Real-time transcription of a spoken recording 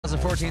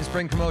2014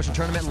 Spring Promotion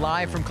Tournament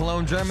live from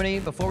Cologne, Germany.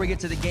 Before we get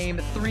to the game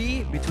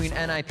 3 between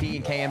NIP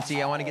and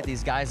KMT, I want to get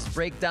these guys'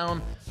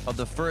 breakdown of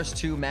the first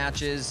 2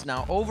 matches.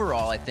 Now,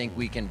 overall, I think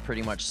we can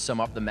pretty much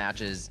sum up the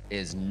matches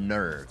is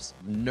nerves.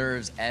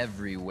 Nerves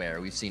everywhere.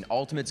 We've seen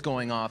ultimates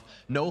going off,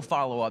 no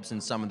follow-ups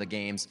in some of the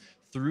games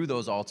through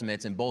those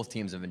ultimates, and both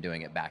teams have been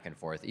doing it back and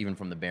forth, even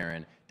from the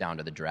Baron down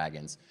to the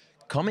Dragons.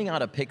 Coming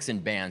out of picks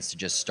and bans to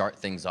just start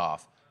things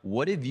off,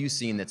 what have you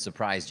seen that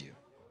surprised you?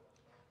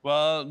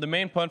 Well, the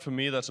main point for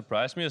me that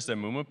surprised me is their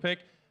Mumu pick.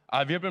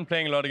 We've been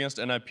playing a lot against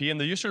NIP, and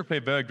they usually play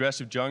very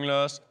aggressive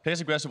junglers,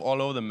 plays aggressive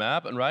all over the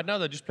map, and right now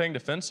they're just playing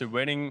defensive,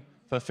 waiting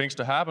for things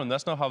to happen.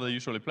 That's not how they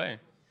usually play.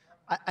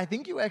 I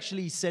think you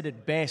actually said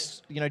it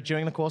best,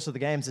 during the course of the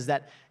games, is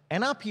that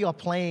NIP are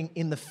playing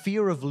in the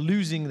fear of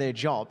losing their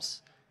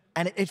jobs.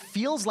 And it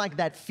feels like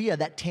that fear,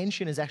 that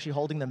tension is actually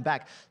holding them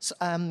back. So,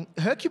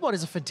 Hercubot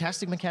is a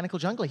fantastic mechanical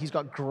jungler. He's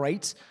got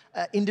great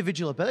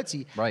individual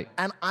ability. Right.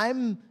 And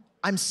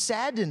I'm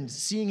saddened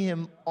seeing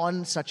him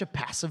on such a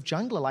passive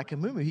jungler like a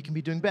Mumu. He can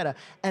be doing better.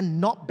 And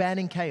not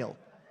banning Kayle.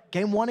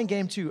 Game 1 and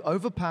Game 2,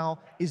 Overpower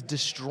is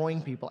destroying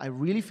people. I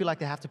really feel like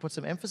they have to put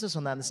some emphasis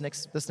on that in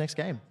this next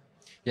game.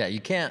 Yeah, you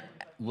can't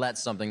let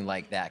something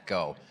like that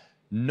go.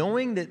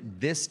 Knowing that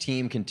this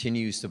team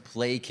continues to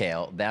play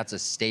Kayle, that's a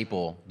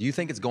staple. Do you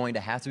think it's going to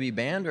have to be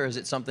banned, or is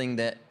it something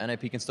that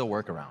NIP can still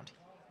work around?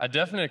 I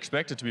definitely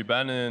expect it to be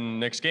banned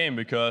in next game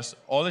because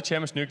all the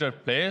champions Nuke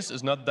plays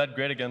is not that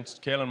great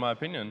against Kayle in my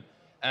opinion.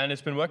 And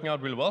it's been working out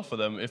really well for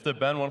them. If they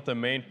ban one of their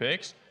main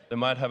picks, they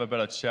might have a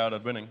better shot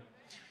at winning.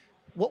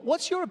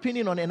 What's your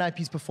opinion on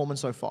NIP's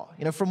performance so far?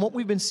 From what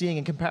we've been seeing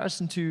in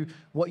comparison to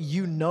what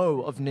you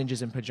know of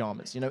Ninjas in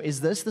Pyjamas, is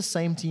this the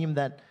same team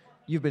that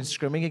you've been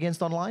scrimming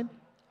against online?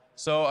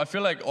 So I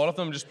feel like all of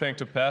them are just playing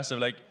too passive.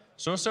 Like,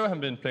 Soso has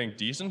been playing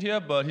decent here,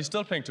 but he's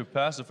still playing too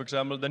passive. For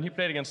example, then he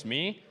played against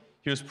me.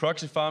 He was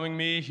proxy farming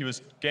me. He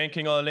was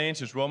ganking all the lanes.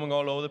 He was roaming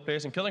all over the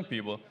place and killing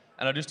people.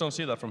 And I just don't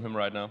see that from him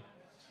right now.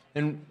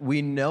 And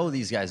we know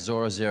these guys,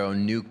 Zoro Zero,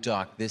 Nuke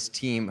Doc, this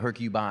team,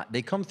 Hercubot,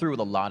 they come through with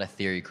a lot of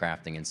theory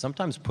crafting and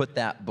sometimes put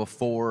that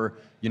before,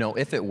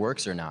 if it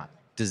works or not.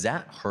 Does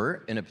that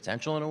hurt in a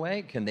potential in a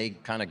way? Can they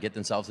kind of get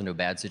themselves into a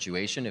bad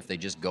situation if they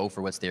just go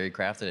for what's theory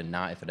crafted and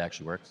not if it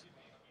actually works?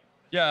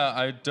 Yeah,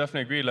 I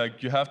definitely agree.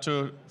 Like, you have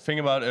to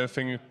think about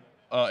everything,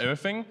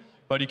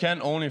 but you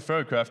can't only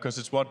theory craft because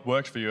it's what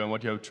works for you and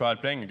what you have tried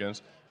playing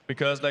against.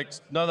 Because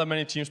not that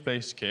many teams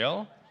play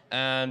Kayle,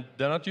 and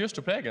they're not used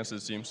to play against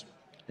these teams.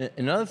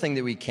 Another thing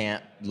that we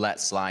can't let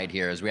slide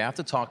here is we have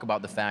to talk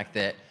about the fact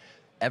that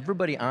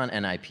everybody on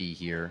NIP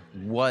here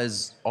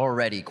was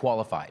already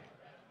qualified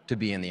to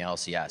be in the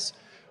LCS.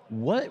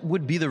 What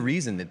would be the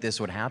reason that this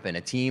would happen?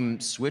 A team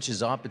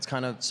switches up, it's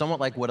kind of somewhat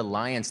like what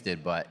Alliance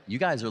did, but you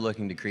guys are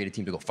looking to create a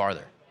team to go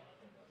farther.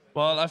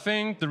 Well, I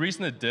think the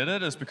reason they did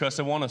it is because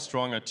they want a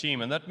stronger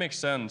team, and that makes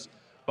sense.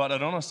 But I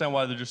don't understand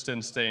why they just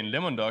didn't stay in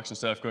Lemon Dogs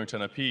instead of going to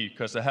NIP,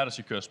 because they had a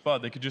secure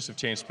spot. They could just have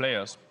changed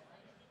players.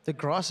 The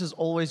grass is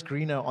always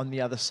greener on the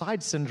other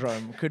side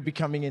syndrome could be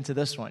coming into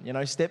this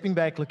one. Stepping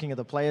back, looking at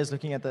the players,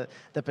 looking at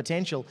the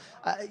potential.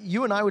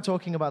 You and I were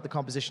talking about the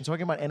composition,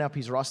 talking about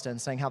NIP's roster and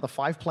saying how the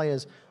 5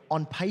 players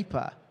on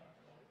paper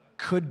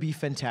could be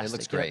fantastic. It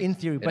looks great. In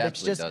theory, but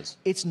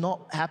it's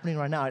not happening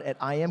right now. At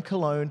IM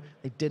Cologne,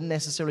 they didn't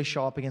necessarily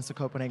show up against the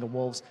Copenhagen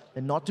Wolves.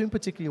 They're not doing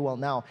particularly well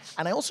now.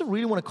 And I also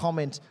really want to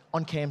comment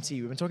on KMT.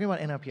 We've been talking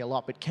about NIP a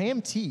lot, but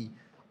KMT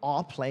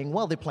are playing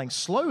well. They're playing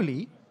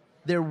slowly.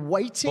 They're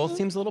waiting. Both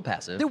teams a little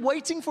passive. They're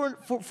waiting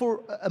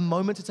for a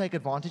moment to take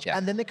advantage,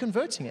 and then they're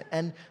converting it.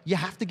 And you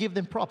have to give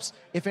them props.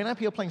 If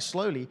NIP are playing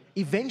slowly,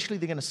 eventually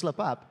they're going to slip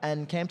up,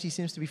 and KMT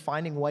seems to be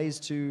finding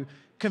ways to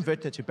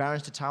convert that to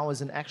Barons, to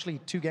Towers, and actually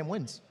 2-game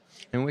wins.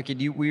 And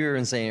WickD, we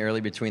were saying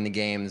early between the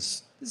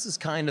games, this is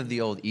kind of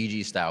the old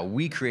EG style.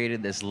 We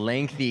created this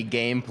lengthy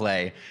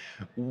gameplay.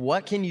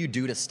 What can you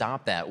do to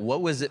stop that?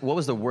 What was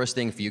the worst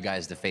thing for you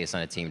guys to face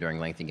on a team during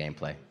lengthy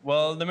gameplay?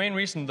 Well, the main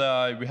reason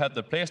that we had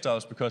the playstyle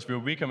is because we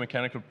were weaker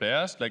mechanical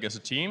players, like as a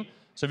team.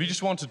 So we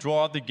just want to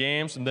draw out the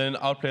games and then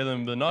outplay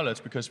them with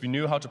knowledge because we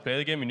knew how to play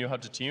the game, we knew how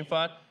to team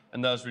fight,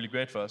 and that was really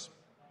great for us.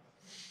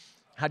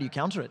 How do you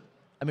counter it?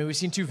 I mean, we've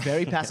seen 2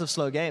 very passive,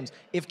 slow games.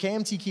 If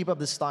KMT keep up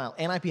this style,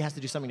 NIP has to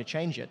do something to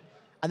change it.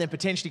 And then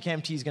potentially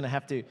KMT is going to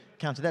have to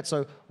counter that.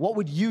 So what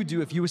would you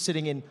do if you were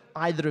sitting in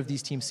either of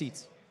these team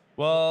seats?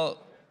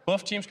 Well,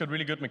 both teams got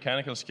really good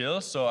mechanical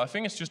skills, so I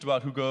think it's just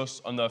about who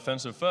goes on the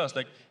offensive first.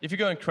 Like, if you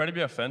go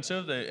incredibly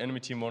offensive, the enemy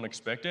team won't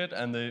expect it,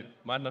 and they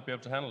might not be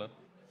able to handle it.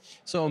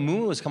 So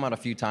Mumu has come out a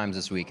few times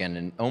this weekend,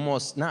 and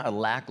almost not a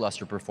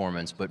lackluster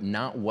performance, but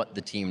not what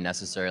the team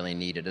necessarily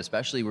needed,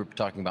 especially we're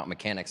talking about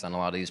mechanics on a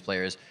lot of these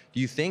players. Do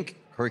you think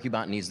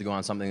Hercubot needs to go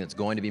on something that's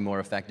going to be more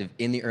effective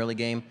in the early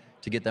game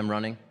to get them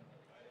running?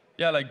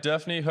 Yeah, like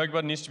definitely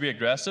Hercubot needs to be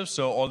aggressive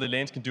so all the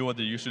lanes can do what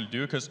they usually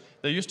do, because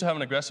they used to have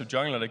an aggressive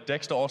jungler. Like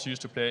Dexter also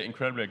used to play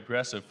incredibly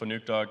aggressive for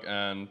Nuke Dog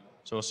and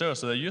so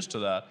they're used to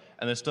that,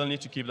 and they still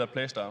need to keep that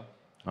playstyle.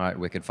 All right,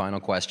 WickD, final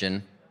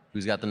question.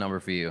 Who's got the number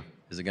for you?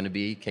 Is it going to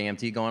be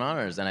KMT going on,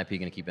 or is NIP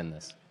going to keep in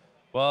this?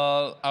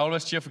 Well, I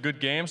always cheer for good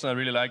games, and I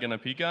really like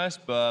NIP guys,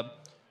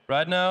 but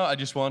right now I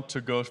just want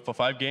to go for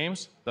 5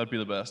 games. That'd be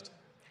the best.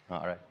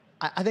 All right.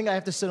 I think I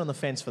have to sit on the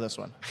fence for this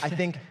one. I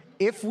think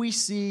if we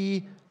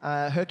see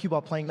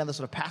Hercubot playing another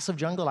sort of passive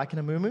jungle like in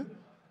a Mumu,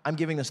 I'm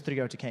giving this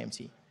 3-0 to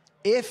KMT.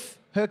 If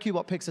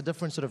Hercubot picks a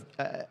different sort of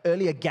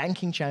earlier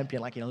ganking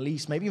champion like an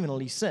Elise, maybe even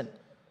Elise Sin,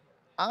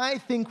 I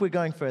think we're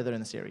going further in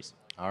the series.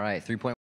 All right, 3-point.